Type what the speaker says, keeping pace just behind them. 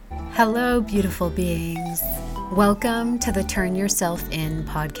Hello, beautiful beings. Welcome to the Turn Yourself In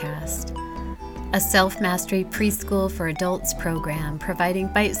podcast, a self-mastery preschool for adults program providing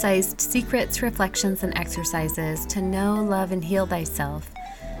bite-sized secrets, reflections, and exercises to know, love, and heal thyself,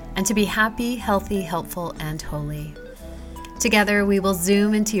 and to be happy, healthy, helpful, and holy. Together, we will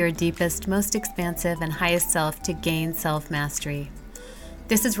zoom into your deepest, most expansive, and highest self to gain self-mastery.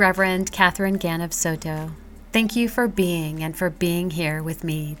 This is Reverend Catherine Ganev Soto. Thank you for being and for being here with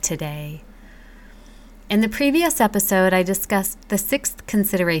me today. In the previous episode, I discussed the sixth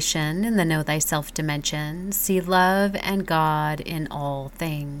consideration in the Know Thyself dimension, see love and God in all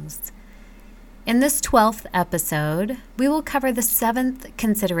things. In this 12th episode, we will cover the seventh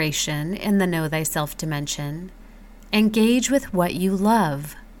consideration in the Know Thyself dimension, engage with what you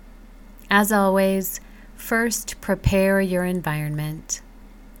love. As always, first prepare your environment.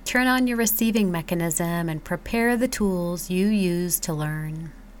 Turn on your receiving mechanism and prepare the tools you use to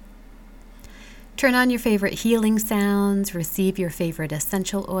learn. Turn on your favorite healing sounds, receive your favorite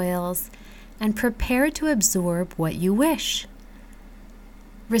essential oils, and prepare to absorb what you wish.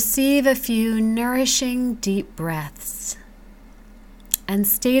 Receive a few nourishing deep breaths and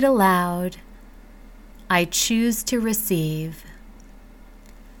state aloud, I choose to receive,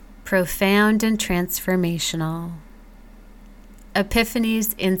 profound and transformational,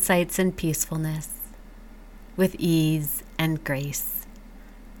 epiphanies, insights, and peacefulness, with ease and grace.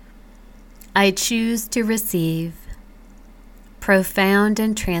 I choose to receive profound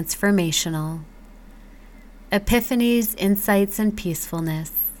and transformational, epiphanies, insights, and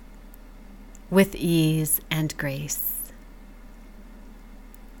peacefulness, with ease and grace.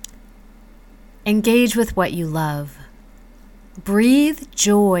 Engage with what you love. Breathe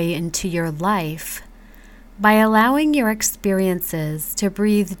joy into your life by allowing your experiences to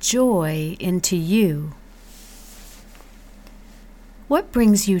breathe joy into you. What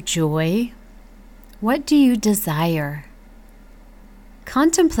brings you joy? What do you desire?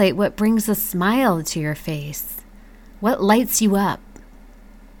 Contemplate what brings a smile to your face. What lights you up?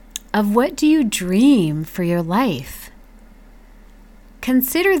 Of what do you dream for your life?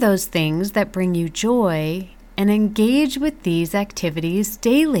 Consider those things that bring you joy and engage with these activities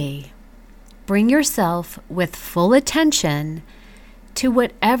daily. Bring yourself with full attention to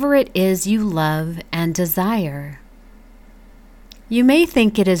whatever it is you love and desire. You may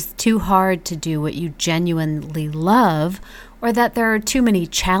think it is too hard to do what you genuinely love, or that there are too many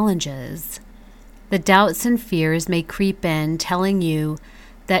challenges. The doubts and fears may creep in, telling you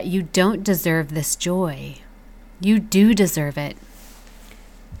that you don't deserve this joy. You do deserve it.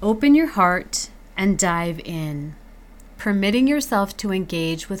 Open your heart and dive in, permitting yourself to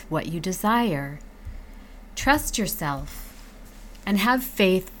engage with what you desire. Trust yourself and have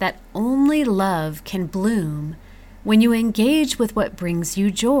faith that only love can bloom when you engage with what brings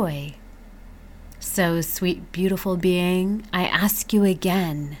you joy. So, sweet, beautiful being, I ask you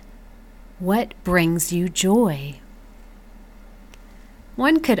again, what brings you joy?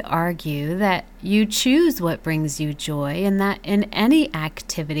 One could argue that you choose what brings you joy, and that in any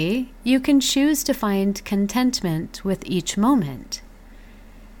activity you can choose to find contentment with each moment.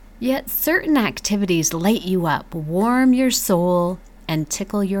 Yet certain activities light you up, warm your soul, and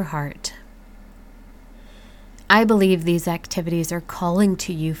tickle your heart. I believe these activities are calling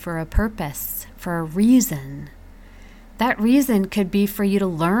to you for a purpose, for a reason. That reason could be for you to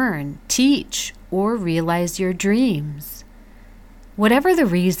learn, teach, or realize your dreams. Whatever the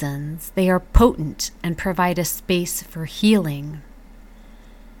reasons, they are potent and provide a space for healing.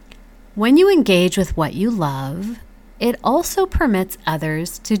 When you engage with what you love, it also permits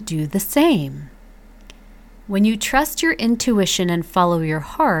others to do the same. When you trust your intuition and follow your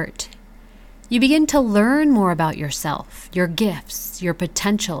heart, you begin to learn more about yourself, your gifts, your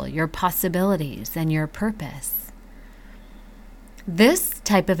potential, your possibilities, and your purpose. This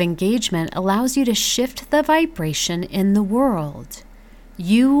type of engagement allows you to shift the vibration in the world.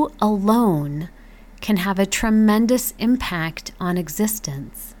 You alone can have a tremendous impact on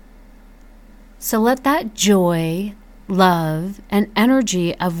existence. So let that joy, love, and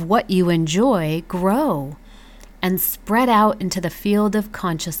energy of what you enjoy grow and spread out into the field of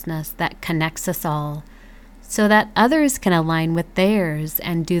consciousness that connects us all, so that others can align with theirs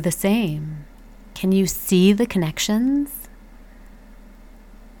and do the same. Can you see the connections?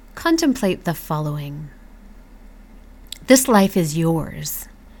 Contemplate the following. This life is yours,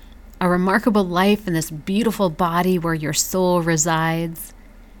 a remarkable life in this beautiful body where your soul resides.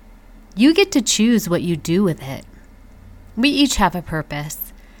 You get to choose what you do with it. We each have a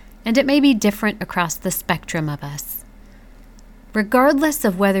purpose, and it may be different across the spectrum of us. Regardless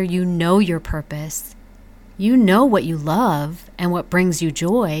of whether you know your purpose, you know what you love and what brings you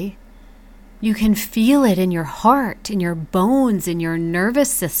joy, You can feel it in your heart, in your bones, in your nervous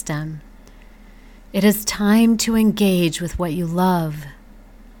system. It is time to engage with what you love.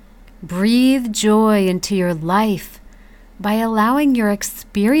 Breathe joy into your life by allowing your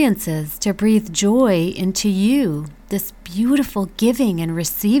experiences to breathe joy into you, this beautiful giving and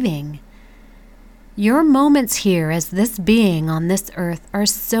receiving. Your moments here as this being on this earth are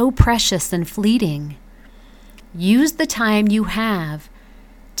so precious and fleeting. Use the time you have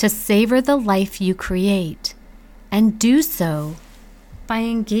to savor the life you create, and do so by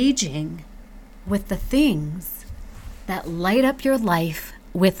engaging with the things that light up your life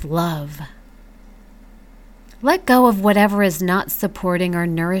with love. Let go of whatever is not supporting or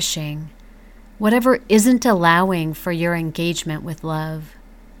nourishing, whatever isn't allowing for your engagement with love.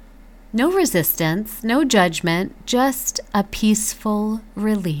 No resistance, no judgment, just a peaceful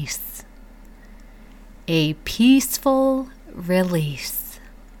release. A peaceful release.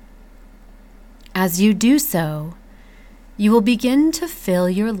 As you do so, you will begin to fill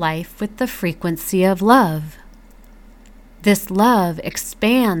your life with the frequency of love. This love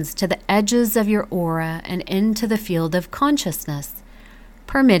expands to the edges of your aura and into the field of consciousness,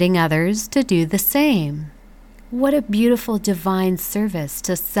 permitting others to do the same. What a beautiful divine service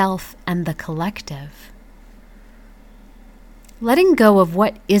to self and the collective. Letting go of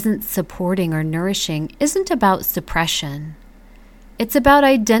what isn't supporting or nourishing isn't about suppression. It's about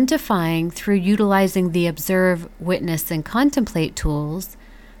identifying through utilizing the observe, witness, and contemplate tools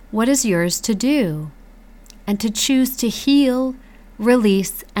what is yours to do, and to choose to heal,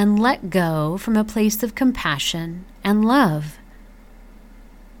 release, and let go from a place of compassion and love.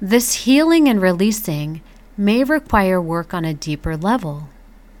 This healing and releasing may require work on a deeper level.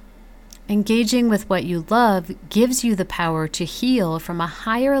 Engaging with what you love gives you the power to heal from a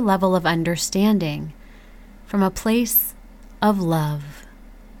higher level of understanding, from a place of love.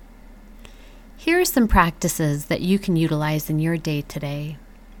 Here are some practices that you can utilize in your day today.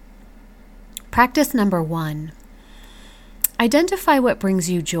 Practice number 1. Identify what brings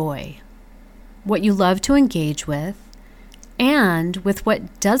you joy, what you love to engage with, and with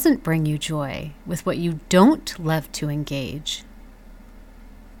what doesn't bring you joy, with what you don't love to engage.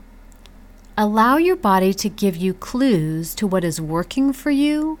 Allow your body to give you clues to what is working for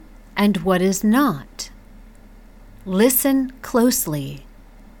you and what is not. Listen closely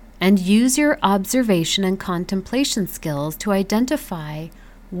and use your observation and contemplation skills to identify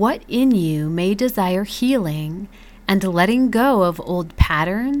what in you may desire healing and letting go of old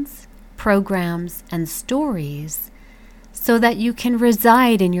patterns, programs, and stories so that you can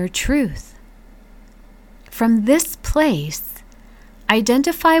reside in your truth. From this place,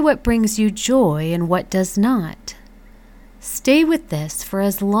 identify what brings you joy and what does not. Stay with this for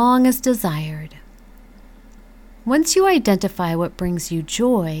as long as desired. Once you identify what brings you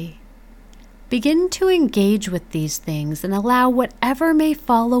joy, begin to engage with these things and allow whatever may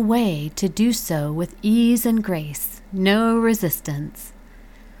fall away to do so with ease and grace, no resistance.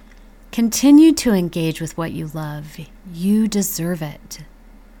 Continue to engage with what you love. You deserve it.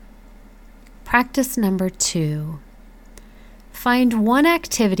 Practice number 2. Find one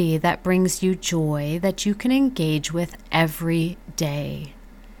activity that brings you joy that you can engage with every day.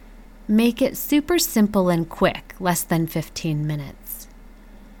 Make it super simple and quick, less than 15 minutes.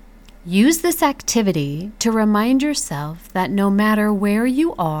 Use this activity to remind yourself that no matter where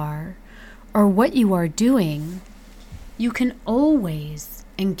you are or what you are doing, you can always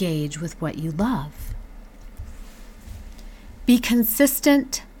engage with what you love. Be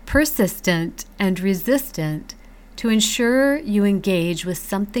consistent, persistent, and resistant to ensure you engage with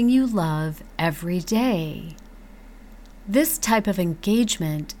something you love every day. This type of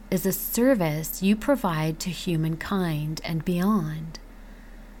engagement is a service you provide to humankind and beyond.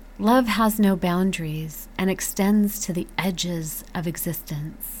 Love has no boundaries and extends to the edges of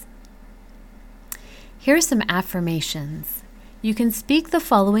existence. Here are some affirmations. You can speak the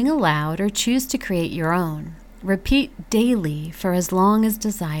following aloud or choose to create your own. Repeat daily for as long as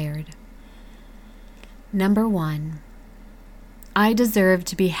desired. Number 1. I deserve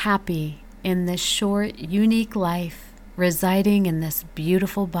to be happy in this short, unique life residing in this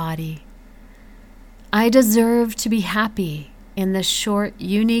beautiful body. I deserve to be happy in this short,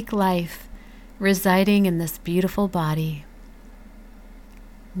 unique life residing in this beautiful body.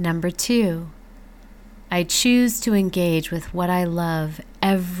 Number 2. I choose to engage with what I love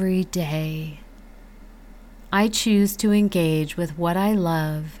every day. I choose to engage with what I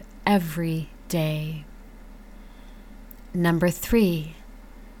love every day. Number 3.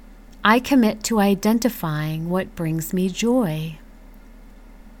 I commit to identifying what brings me joy.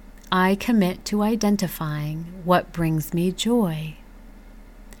 I commit to identifying what brings me joy.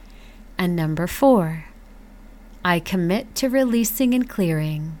 And number 4, I commit to releasing and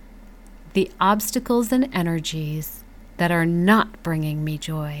clearing the obstacles and energies that are not bringing me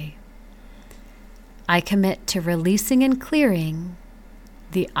joy. I commit to releasing and clearing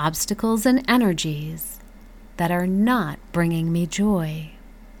the obstacles and energies that are not bringing me joy.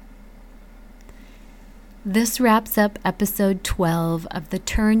 This wraps up episode 12 of the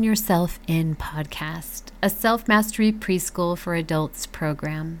Turn Yourself In podcast, a self-mastery preschool for adults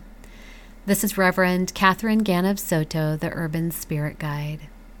program. This is Reverend Catherine Ganev Soto, the Urban Spirit Guide.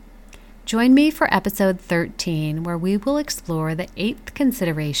 Join me for episode 13, where we will explore the 8th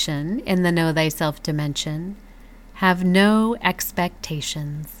consideration in the Know Thyself dimension: have no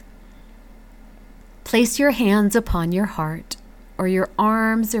expectations. Place your hands upon your heart or your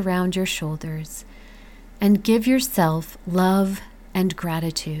arms around your shoulders and give yourself love and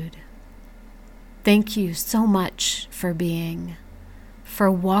gratitude. Thank you so much for being, for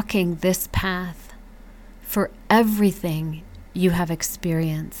walking this path, for everything you have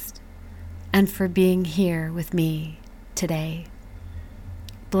experienced, and for being here with me today.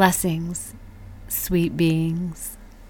 Blessings, sweet beings.